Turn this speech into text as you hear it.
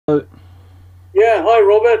Yeah, hi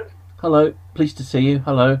Robert. Hello, pleased to see you.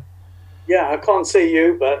 Hello. Yeah, I can't see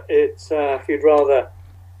you, but it's if you'd rather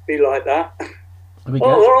be like that. There we Oh,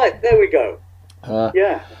 go. all right, there we go. Uh,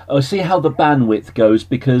 Yeah. I'll see how the bandwidth goes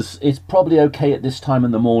because it's probably okay at this time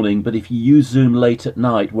in the morning, but if you use Zoom late at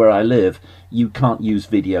night where I live, you can't use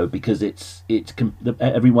video because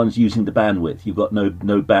everyone's using the bandwidth. You've got no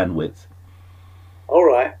bandwidth. All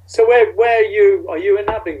right. So where are you? Are you in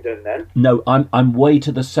Abingdon then? No, I'm way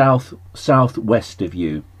to the southwest of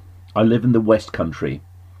you. I live in the West Country.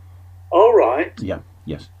 All right. Yeah.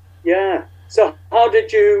 Yes. Yeah. So how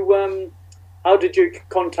did you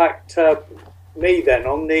contact me then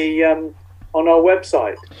on our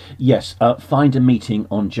website? Yes. Find a meeting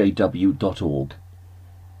on jw.org.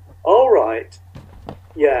 All right.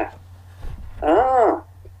 Yeah. Ah.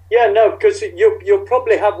 Yeah. No, because you'll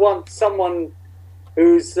probably have someone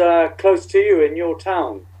who's close to you in your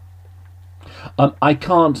town. I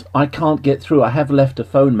can't get through. I have left a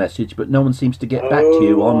phone message, but no one seems to get back to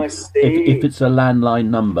you Oh, on I if see. it's a landline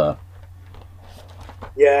number.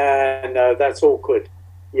 Yeah, no, that's awkward.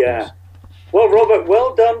 Yes. Yeah. Well, Robert,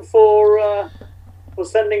 well done for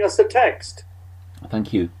sending us a text.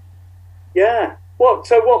 Thank you. Yeah.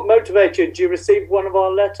 So what motivated you? Did you receive one of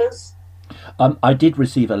our letters? I did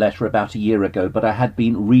receive a letter about a year ago, but I had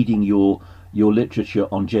been reading your literature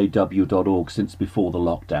on jw.org since before the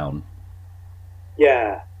lockdown.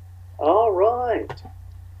 Yeah. All right.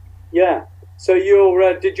 Yeah. So did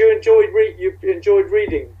you you enjoyed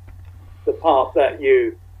reading the part that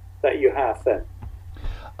you have then?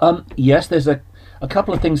 Yes, there's a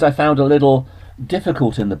couple of things I found a little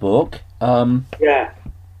difficult in the book. Yeah.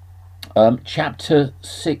 Chapter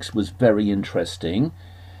 6 was very interesting.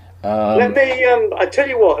 Let me. I tell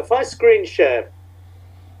you what. If I screen share,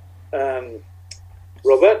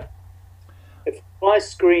 Robert, if I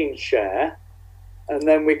screen share, and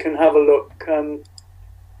then we can have a look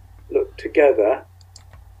together.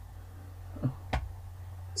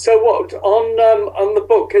 So what on the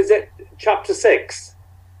book is it? Chapter 6.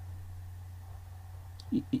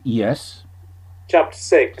 Yes. Chapter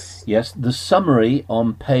 6. Yes, the summary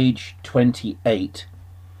on page 28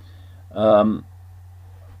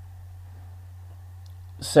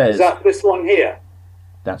 says, Is that this one here?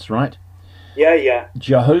 that's right, Yeah. Yeah.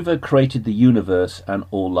 Jehovah created the universe and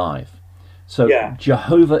all life. So Yeah.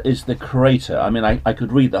 Jehovah is the creator. I mean, I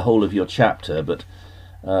could read the whole of your chapter, but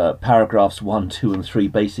paragraphs 1, 2 and 3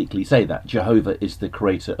 basically say that. Jehovah is the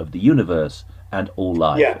creator of the universe and all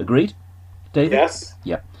life. Yeah. Agreed, David? Yes.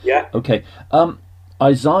 Yeah. Yeah. Okay.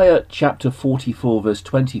 Isaiah chapter 44 verse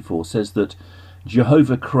 24 says that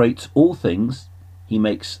Jehovah creates all things. He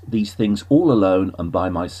makes these things all alone and by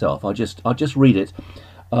myself. I'll just read it.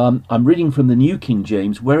 I'm reading from the New King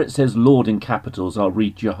James. Where it says Lord in capitals, I'll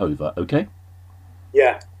read Jehovah. Okay.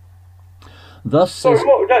 Yeah. Thus Sorry, says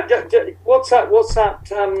what's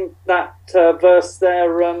that verse there,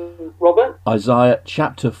 Robert? Isaiah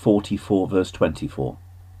chapter 44 verse 24.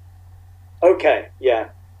 Okay, yeah.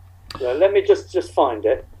 Yeah, let me just find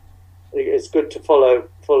it. It's good to follow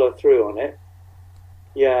through on it.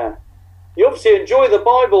 Yeah. You obviously enjoy the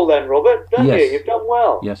Bible then, Robert, don't you? Yes. You've done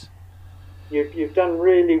well. Yes. You've done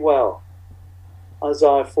really well.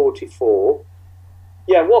 Isaiah 44.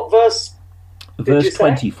 Yeah, what verse did you Verse say?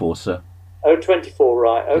 24, sir. Oh, 24,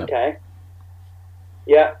 right, okay.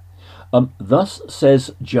 Yeah. Thus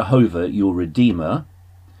says Jehovah, your Redeemer,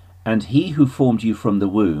 and he who formed you from the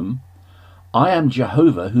womb, I am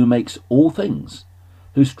Jehovah who makes all things,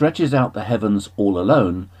 who stretches out the heavens all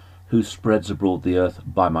alone, who spreads abroad the earth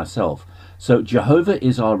by myself. So Jehovah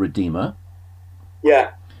is our Redeemer.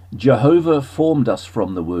 Yeah. Jehovah formed us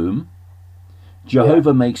from the womb.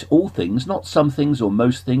 Jehovah makes all things, not some things or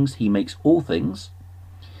most things. He makes all things.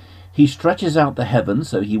 He stretches out the heavens,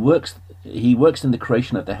 so he works in the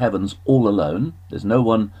creation of the heavens all alone. There's no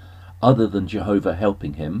one other than Jehovah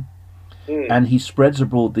helping him. And he spreads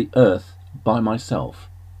abroad the earth by myself.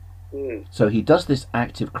 So he does this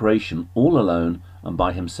active creation all alone and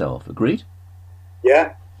by himself. Agreed?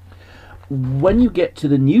 Yeah. When you get to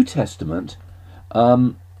the New Testament,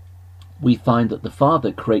 we find that the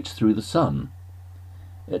Father creates through the Son.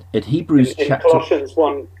 At Hebrews In chapter... Colossians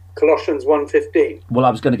 1:15. Well,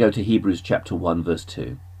 I was going to go to Hebrews chapter 1 verse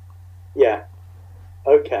 2. Yeah.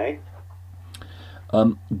 Okay.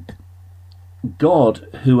 God,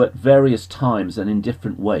 who at various times and in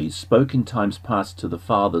different ways spoke in times past to the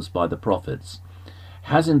fathers by the prophets,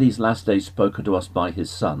 has in these last days spoken to us by his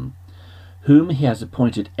Son, whom he has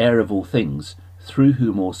appointed heir of all things, through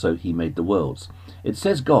whom also he made the worlds. It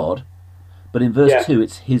says God, but in verse 2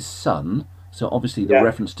 it's his Son, so obviously the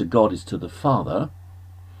reference to God is to the Father,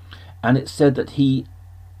 and it said that he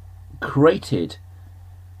created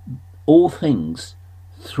all things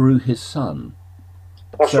through his Son.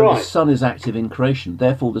 That's so right. the Son is active in creation.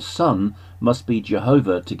 Therefore, the Son must be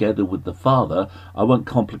Jehovah together with the Father. I won't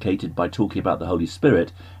complicate it by talking about the Holy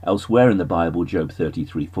Spirit. Elsewhere in the Bible, Job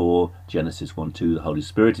 33:4, Genesis 1:2, the Holy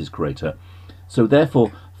Spirit is creator. So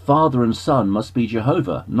therefore, Father and Son must be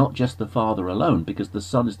Jehovah, not just the Father alone, because the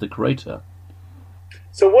Son is the creator.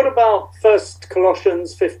 So what about 1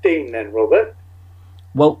 Colossians 15 then, Robert?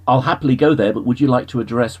 Well, I'll happily go there, but would you like to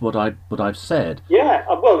address what I've said? Yeah,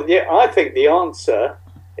 well, yeah, I think the answer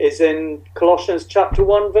is in Colossians chapter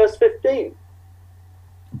 1, verse 15.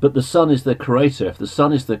 But the Son is the creator. If the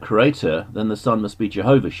Son is the creator, then the Son must be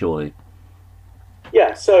Jehovah, surely.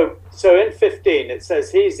 Yeah, so in 15 it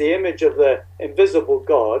says he's the image of the invisible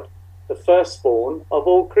God, the firstborn of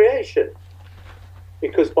all creation.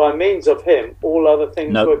 Because by means of him, all other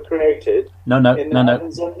things were created in the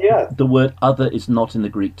heavens and the earth. The word other is not in the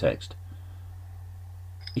Greek text.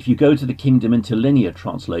 If you go to the Kingdom Interlinear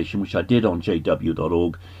translation, which I did on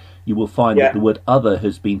jw.org, you will find that the word other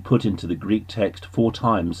has been put into the Greek text 4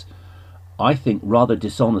 times, I think rather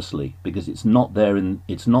dishonestly, because it's not there in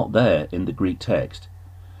the Greek text.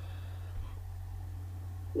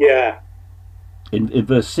 Yeah. In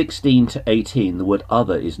verse 16 to 18, the word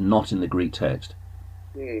other is not in the Greek text.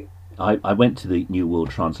 I went to the New World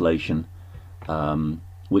Translation,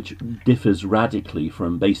 which differs radically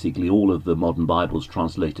from basically all of the modern Bibles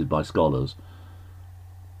translated by scholars.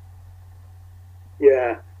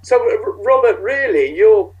 Yeah. So, Robert, really,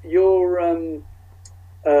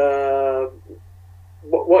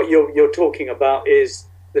 what you're talking about is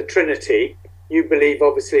the Trinity. You believe,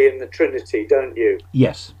 obviously, in the Trinity, don't you?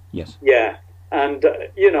 Yes. Yes. Yeah, and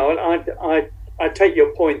I take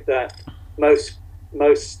your point that most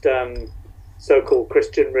so-called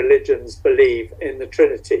Christian religions believe in the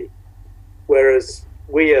Trinity, whereas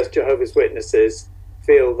we as Jehovah's Witnesses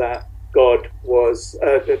feel that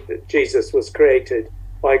Jesus was created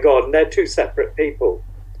by God, and they're 2 separate people.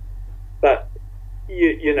 But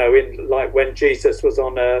you know, in like when Jesus was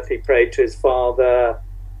on earth, he prayed to his Father.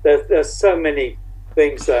 There's so many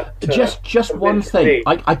things that just one thing.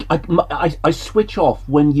 I switch off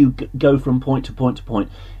when you go from point to point to point.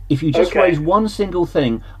 If you just raise one single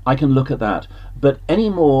thing, I can look at that. But any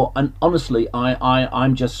more, and honestly,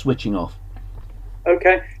 I'm just switching off.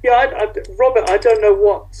 Okay. Yeah, Robert, I don't know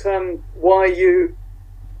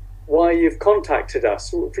why you've contacted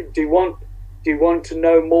us. Do you want to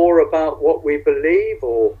know more about what we believe,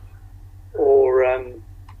 or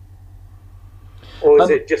is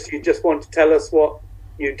it just you just want to tell us what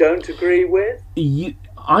you don't agree with?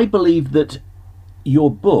 I believe that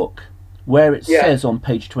your book, where it says on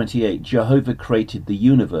page 28, Jehovah created the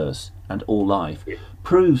universe and all life,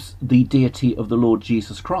 proves the deity of the Lord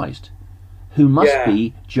Jesus Christ, who must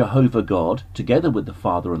be Jehovah God, together with the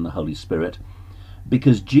Father and the Holy Spirit,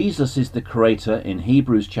 because Jesus is the creator in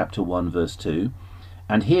Hebrews chapter 1, verse 2,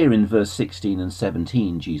 and here in verse 16 and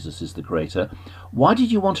 17, Jesus is the creator. Why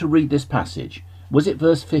did you want to read this passage? Was it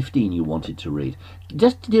verse 15 you wanted to read?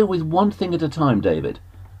 Just deal with one thing at a time, David.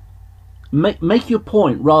 Make your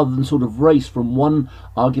point rather than sort of race from one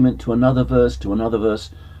argument to another verse to another verse.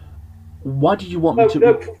 Why did you want me to...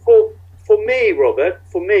 No, for me, Robert,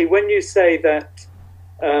 when you say that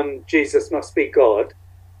Jesus must be God,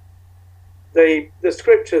 the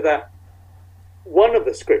scripture one of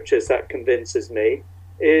the scriptures that convinces me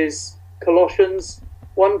is Colossians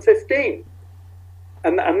 1:15,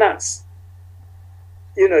 and that's,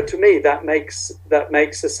 you know, to me that makes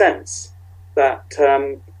a sense that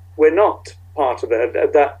we're not part of it,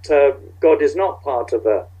 that God is not part of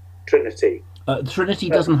a Trinity. The Trinity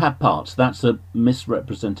doesn't have parts. That's a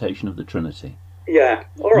misrepresentation of the Trinity. Yeah,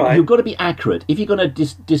 all right. You've got to be accurate. If you're going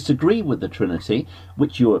to disagree with the Trinity,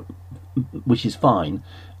 which is fine,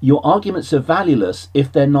 your arguments are valueless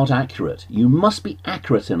if they're not accurate. You must be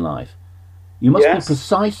accurate in life. You must be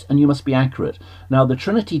precise and you must be accurate. Now, the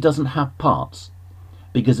Trinity doesn't have parts,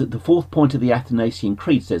 because at the 4th point of the Athanasian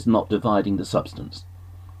Creed says not dividing the substance.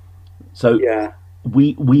 So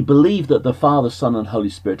we believe that the Father, Son and Holy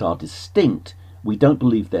Spirit are distinct. We don't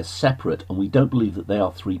believe they're separate, and we don't believe that they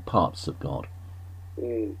are 3 parts of God.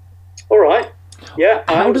 All right. Yeah,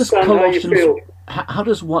 I understand how you feel. How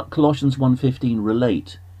does Colossians 1:15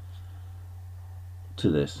 relate to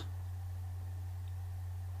this?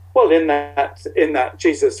 Well, in that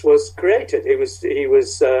Jesus was created. He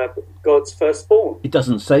was God's firstborn. It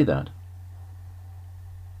doesn't say that.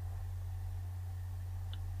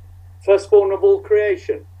 Firstborn of all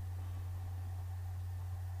creation.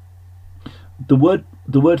 The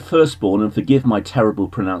word firstborn, and forgive my terrible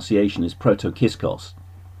pronunciation, is protokiskos,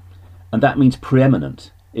 and that means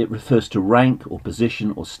preeminent. It refers to rank or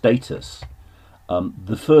position or status.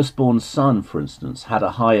 The firstborn son, for instance, had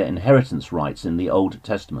a higher inheritance rights in the Old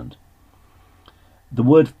Testament. The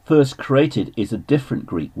word first created is a different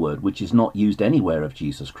Greek word which is not used anywhere of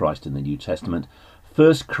Jesus Christ in the New Testament.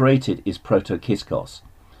 First created is protokiskos.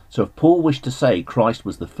 So if Paul wished to say Christ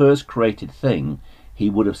was the first created thing, he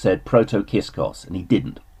would have said protokiskos, and he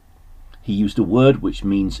didn't. He used a word which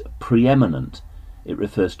means preeminent. It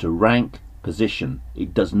refers to rank, position.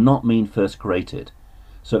 It does not mean first created.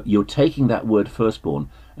 So you're taking that word firstborn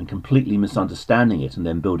and completely misunderstanding it and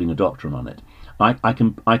then building a doctrine on it. I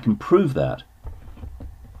can prove that.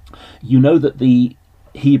 You know that the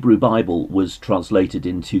Hebrew Bible was translated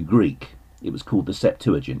into Greek. It was called the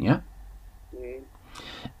Septuagint, yeah? Mm.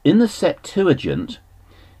 In the Septuagint,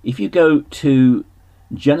 if you go to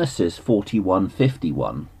Genesis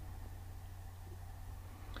 41:51,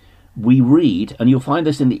 we read, and you'll find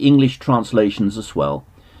this in the English translations as well,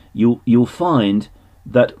 you'll find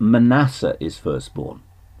that Manasseh is firstborn.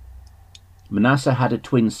 Manasseh had a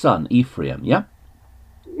twin son, Ephraim, yeah?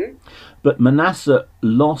 Mm-hmm. But Manasseh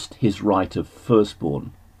lost his right of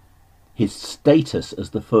firstborn, his status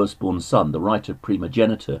as the firstborn son, the right of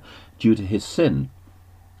primogeniture, due to his sin.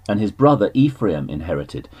 And his brother Ephraim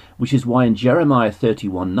inherited, which is why in Jeremiah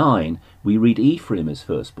 31:9 we read Ephraim is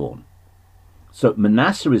firstborn. So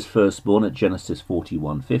Manasseh is firstborn at Genesis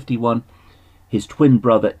 41:51. His twin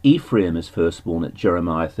brother Ephraim is firstborn at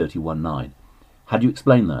Jeremiah 31:9. How do you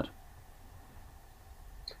explain that?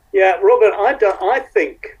 Yeah, Robert, I don't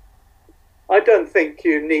think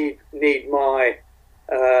you need my,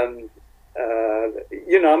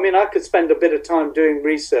 I could spend a bit of time doing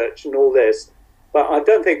research and all this, but I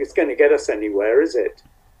don't think it's going to get us anywhere, is it?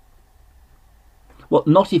 Well,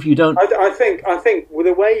 not if you don't. I think with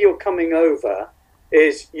the way you're coming over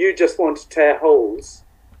is you just want to tear holes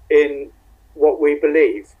in what we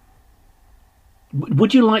believe.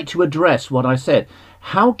 Would you like to address what I said?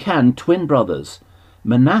 How can twin brothers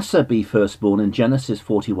Manasseh be firstborn in Genesis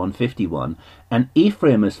 41:51 and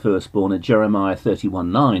Ephraim is firstborn in Jeremiah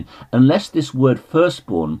 31:9 unless this word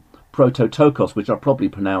firstborn, prototokos, which I probably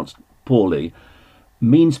pronounced poorly,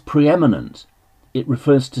 means preeminent? It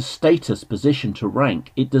refers to status, position, to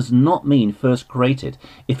rank. It does not mean first created.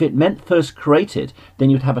 If it meant first created, then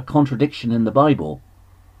you'd have a contradiction in the Bible,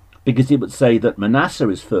 because it would say that Manasseh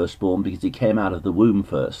is firstborn because he came out of the womb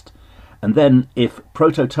first. And then if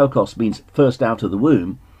prototokos means first out of the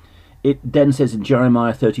womb, it then says in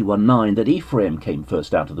Jeremiah 31:9 that Ephraim came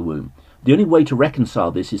first out of the womb. The only way to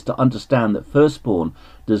reconcile this is to understand that firstborn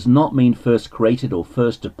does not mean first created or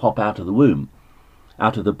first to pop out of the womb,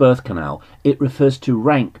 out of the birth canal. It refers to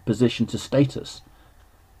rank, position, to status.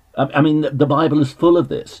 I mean, the Bible is full of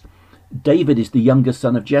this. David is the youngest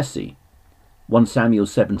son of Jesse, 1 Samuel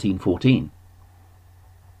 17:14.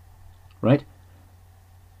 Right?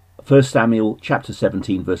 1 Samuel chapter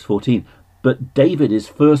 17 verse 14. But David is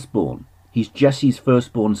firstborn. He's Jesse's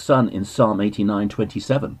firstborn son in Psalm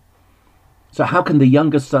 89:27. So how can the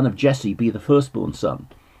youngest son of Jesse be the firstborn son?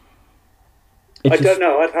 I don't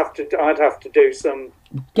know. I'd have to do some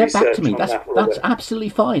get back to me. That's absolutely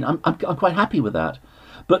fine. I'm quite happy with that.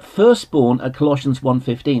 But firstborn at Colossians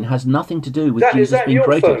 1:15 has nothing to do with Jesus being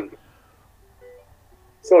created. Phone?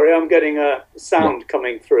 Sorry, I'm getting a sound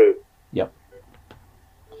coming through. Yep.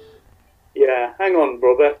 Yeah, hang on,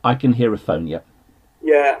 Robert. I can hear a phone. Yep.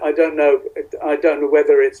 Yeah, I don't know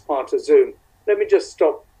whether it's part of Zoom. Let me just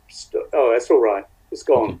stop. Oh, that's all right. It's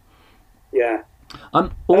gone. Okay. Yeah.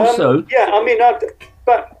 Also.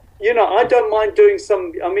 But I don't mind doing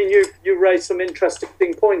some. I mean, you raised some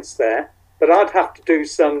interesting points there, but I'd have to do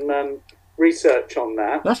some research on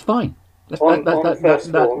that. That's fine. That's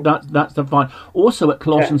fine. Also at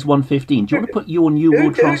Colossians 1:15. Do you want to put your New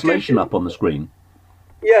World Translation up on the screen?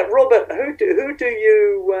 Yeah, Robert. Who do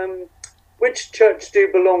you? Which church do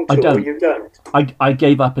you belong to? I don't. Or you don't? I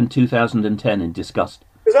gave up in 2010 in disgust.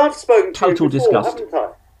 Because I've spoken to you before, disgust. Haven't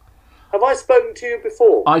I? Have I spoken to you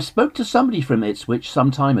before? I spoke to somebody from Ipswich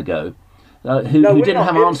some time ago who didn't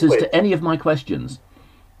have answers to any of my questions.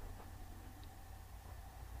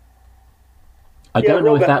 I don't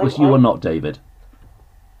know if that was you or not, David.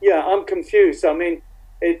 Yeah, I'm confused. I mean,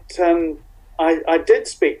 I did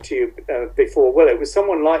speak to you before. Well, it was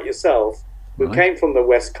someone like yourself who came from the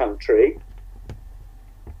West Country,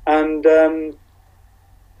 and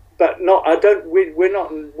but not. I don't. We're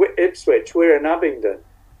not in Ipswich. We're in Abingdon,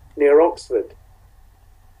 near Oxford.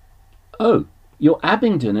 Oh, you're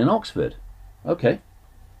Abingdon in Oxford. Okay.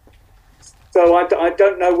 So I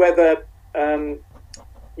don't know whether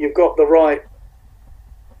you've got the right.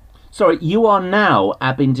 Sorry, you are now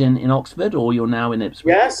Abingdon in Oxford, or you're now in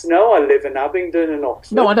Ipswich? Yes, no, I live in Abingdon and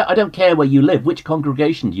Oxford. No, I don't care where you live. Which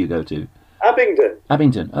congregation do you go to? Abingdon.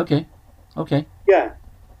 Abingdon. Okay. Yeah.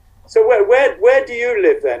 So where do you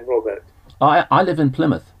live then, Robert? I live in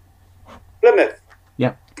Plymouth. Plymouth.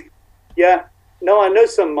 Yeah. Yeah. No, I know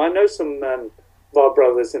some of our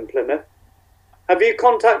brothers in Plymouth. Have you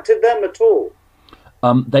contacted them at all?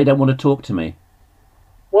 They don't want to talk to me.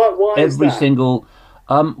 Why is that? Every single.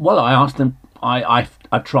 Well, I asked them.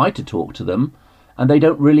 I've tried to talk to them, and they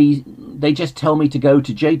don't really. They just tell me to go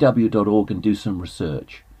to jw.org and do some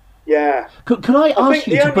research. Yeah. Could I ask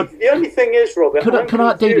you to put? The only thing is, Robert.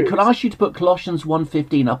 David? Could I ask you to put Colossians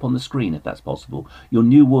 1:15 up on the screen, if that's possible? Your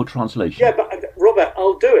New World Translation. Yeah, but Robert,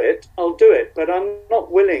 I'll do it. But I'm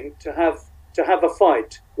not willing to have a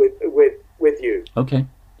fight with you. Okay.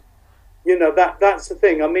 You know, that's the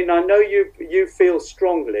thing. I mean, I know you feel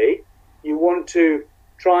strongly. You want to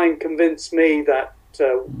try and convince me that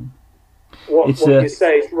what you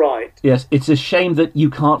say is right. Yes, it's a shame that you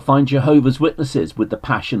can't find Jehovah's Witnesses with the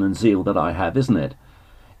passion and zeal that I have, isn't it?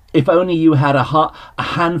 If only you had a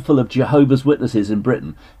handful of Jehovah's Witnesses in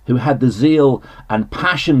Britain who had the zeal and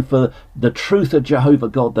passion for the truth of Jehovah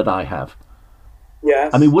God that I have.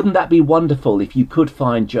 Yes. I mean, wouldn't that be wonderful if you could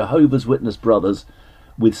find Jehovah's Witness brothers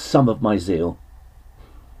with some of my zeal?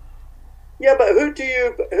 Yeah, but who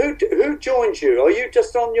joins you? Are you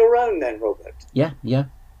just on your own then, Robert? Yeah.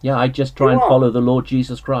 I just try and follow the Lord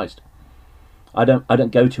Jesus Christ. I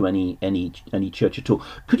don't go to any church at all.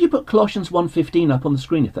 Could you put Colossians 1:15 up on the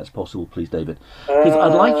screen, if that's possible, please, David? Because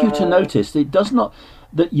I'd like you to notice it does not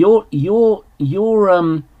that your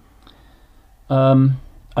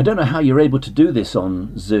I don't know how you're able to do this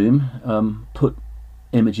on Zoom. Put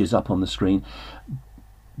images up on the screen,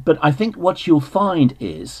 but I think what you'll find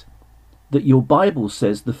is that your Bible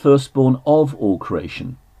says the firstborn of all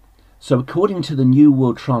creation. So according to the New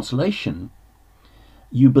World Translation,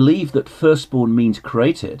 you believe that firstborn means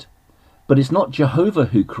created, but it's not Jehovah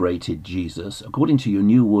who created Jesus. According to your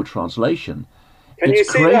New World Translation, it's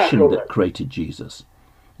creation that created Jesus.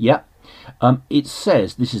 Yeah. It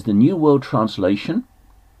says, this is the New World Translation,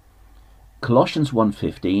 Colossians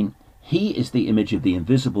 1:15, he is the image of the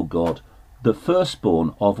invisible God, the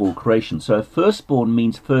firstborn of all creation. So firstborn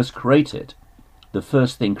means first created, the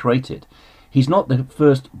first thing created. He's not the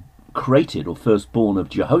first created or firstborn of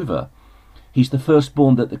Jehovah. He's the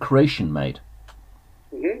firstborn that the creation made.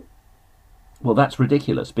 Mm-hmm. Well, that's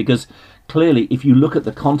ridiculous, because clearly if you look at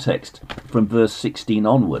the context from verse 16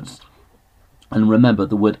 onwards, and remember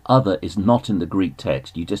the word other is not in the Greek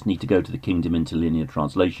text, you just need to go to the Kingdom Interlinear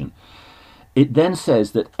Translation. It then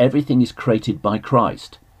says that everything is created by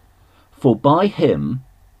Christ. For by him,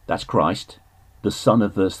 that's Christ, the Son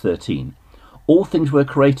of verse 13, all things were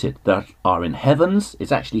created that are in heavens,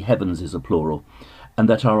 it's actually heavens is a plural, and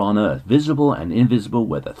that are on earth, visible and invisible,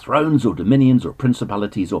 whether thrones or dominions or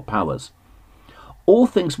principalities or powers. All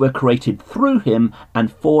things were created through him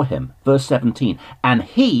and for him. Verse 17, and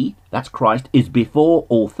he, that's Christ, is before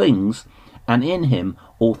all things, and in him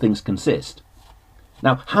all things consist.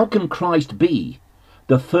 Now, how can Christ be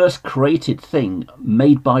the first created thing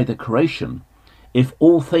made by the creation if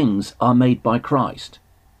all things are made by Christ?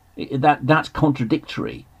 That's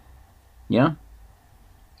contradictory. Yeah?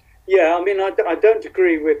 Yeah, I mean, I don't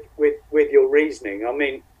agree with your reasoning. I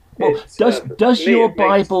mean, well, does your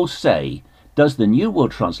Bible say, does the New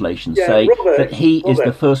World Translation say Robert, that he is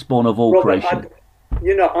the firstborn of all creation?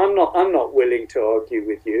 I'm not willing to argue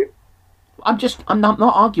with you. I'm not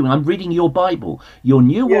arguing. I'm reading your Bible. Your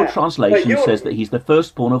New World Translation says that he's the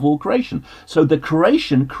firstborn of all creation. So the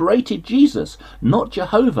creation created Jesus, not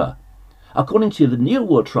Jehovah. According to the New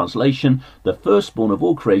World Translation, the firstborn of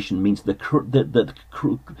all creation means that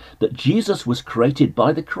Jesus was created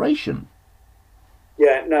by the creation.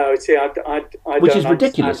 Yeah, no, see, I which is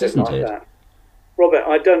ridiculous, isn't it? That. Robert,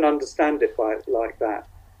 I don't understand it like that.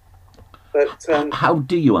 But how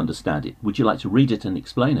do you understand it? Would you like to read it and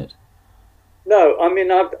explain it? No, I mean,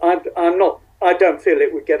 I'm not. I don't feel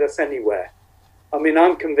it would get us anywhere. I mean,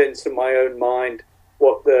 I'm convinced in my own mind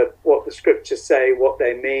what the scriptures say, what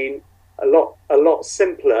they mean. A lot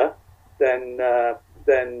simpler than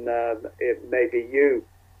it maybe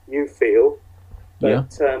you feel.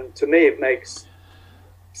 But to me, it makes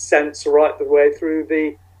sense right the way through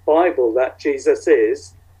the Bible that Jesus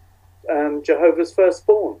is Jehovah's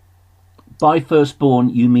firstborn. By firstborn,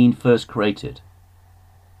 you mean first created?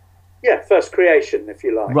 Yeah, first creation, if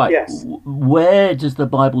you like. Right. Yes. Where does the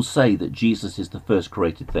Bible say that Jesus is the first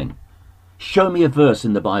created thing? Show me a verse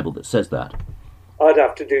in the Bible that says that. I'd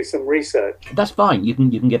have to do some research. That's fine. You can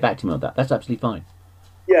get back to me on that. That's absolutely fine.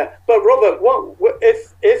 Yeah, but Robert, what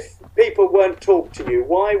if people weren't talked to you?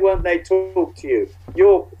 Why weren't they talked to you?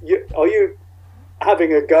 Are you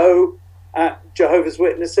having a go at Jehovah's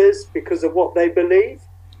Witnesses because of what they believe?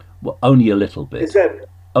 Well, only a little bit. Is that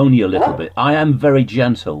Only a little bit. I am very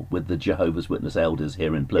gentle with the Jehovah's Witness elders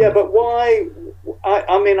here in Plymouth. Yeah, but why?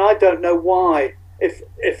 I mean, I don't know why.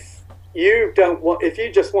 If you don't want, if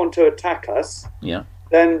you just want to attack us, yeah,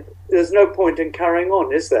 then there's no point in carrying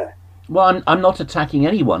on, is there? Well, I'm not attacking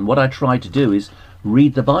anyone. What I try to do is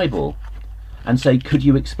read the Bible and say, could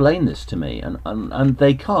you explain this to me? And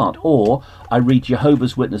they can't. Or I read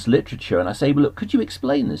Jehovah's Witness literature and I say, well, look, could you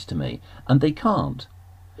explain this to me? And they can't.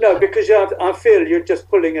 No, because I feel you're just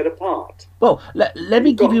pulling it apart. Well, let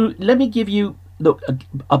me give you. Look,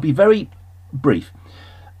 I'll be very brief.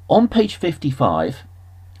 On page 55,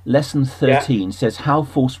 lesson 13 says how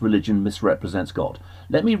false religion misrepresents God.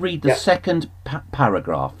 Let me read the second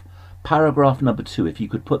paragraph. Paragraph number 2. If you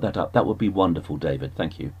could put that up, that would be wonderful, David.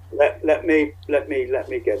 Thank you. Let me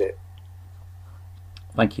get it.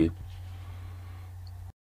 Thank you.